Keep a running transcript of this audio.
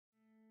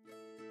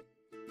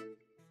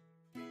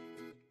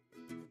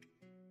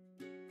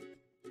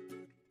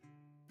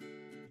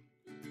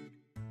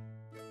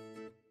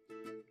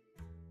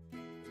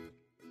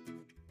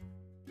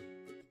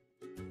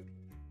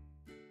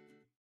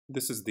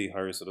This is the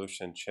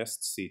high-resolution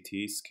chest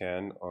CT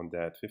scan on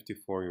that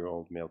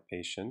 54-year-old male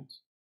patient.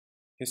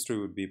 History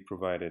would be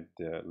provided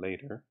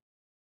later.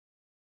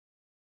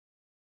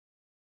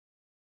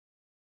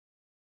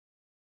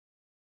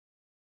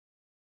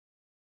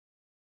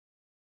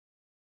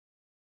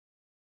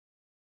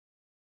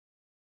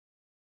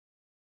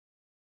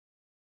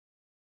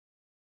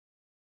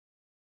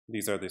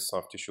 These are the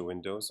soft tissue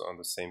windows on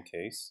the same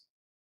case.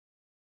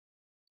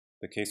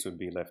 The case would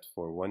be left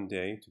for 1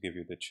 day to give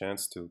you the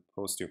chance to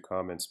post your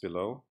comments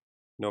below.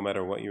 No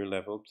matter what your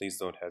level, please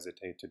don't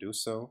hesitate to do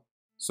so.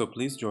 So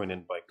please join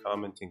in by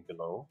commenting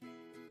below.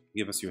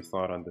 Give us your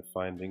thought on the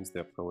findings, the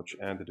approach,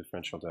 and the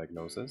differential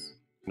diagnosis.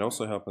 And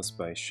also help us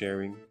by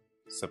sharing,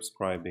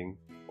 subscribing,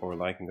 or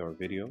liking our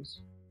videos.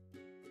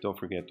 Don't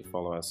forget to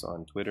follow us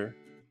on Twitter,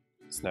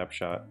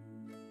 Snapchat,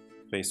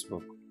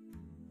 Facebook,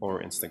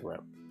 or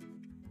Instagram.